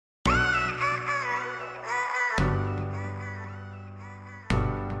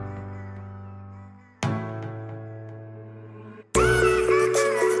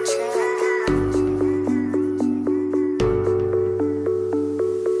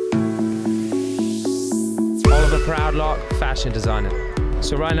proud lock fashion designer.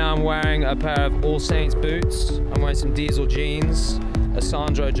 So right now I'm wearing a pair of All Saints boots, I'm wearing some Diesel jeans, a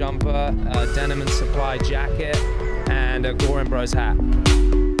Sandro jumper, a Denim & Supply jacket, and a Gorin Bros hat.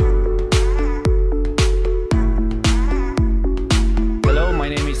 Hello, my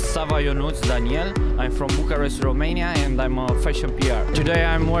name is Daniel. I'm from Bucharest, Romania, and I'm a fashion PR. Today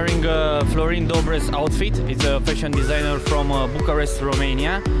I'm wearing Florin Dobre's outfit. It's a fashion designer from Bucharest,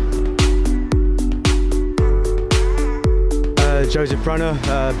 Romania. Joseph Brunner,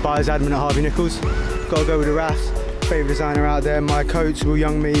 buyer's admin at Harvey Nichols. Gotta go with the Raths, favourite designer out there. My coats, Will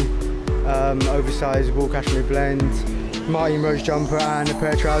Youngme, oversized wool cashmere blend, Martin Rose jumper, and a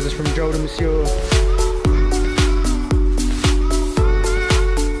pair of trousers from Jordan Monsieur.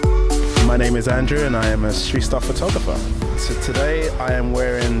 My name is Andrew and I am a street style photographer. So today I am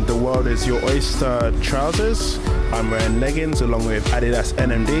wearing The World Is Your Oyster trousers. I'm wearing leggings along with Adidas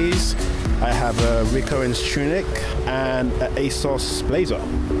NMDs. I have a Rick Owens tunic and an ASOS blazer.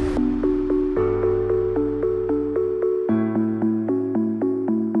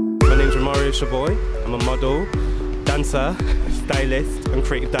 My name's Romario Chavoy. I'm a model, dancer, stylist and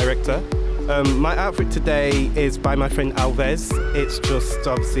creative director. My outfit today is by my friend Alves. It's just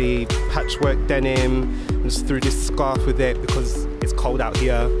obviously patchwork denim. I just threw this scarf with it because it's cold out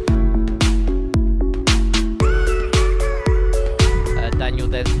here. Daniel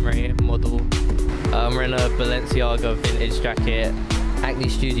Desmarais, model. I'm wearing a Balenciaga vintage jacket, Acne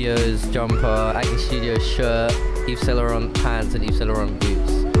Studios jumper, Acne Studios shirt, Yves Saint Laurent pants and Yves Saint Laurent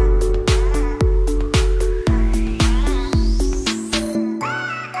boots.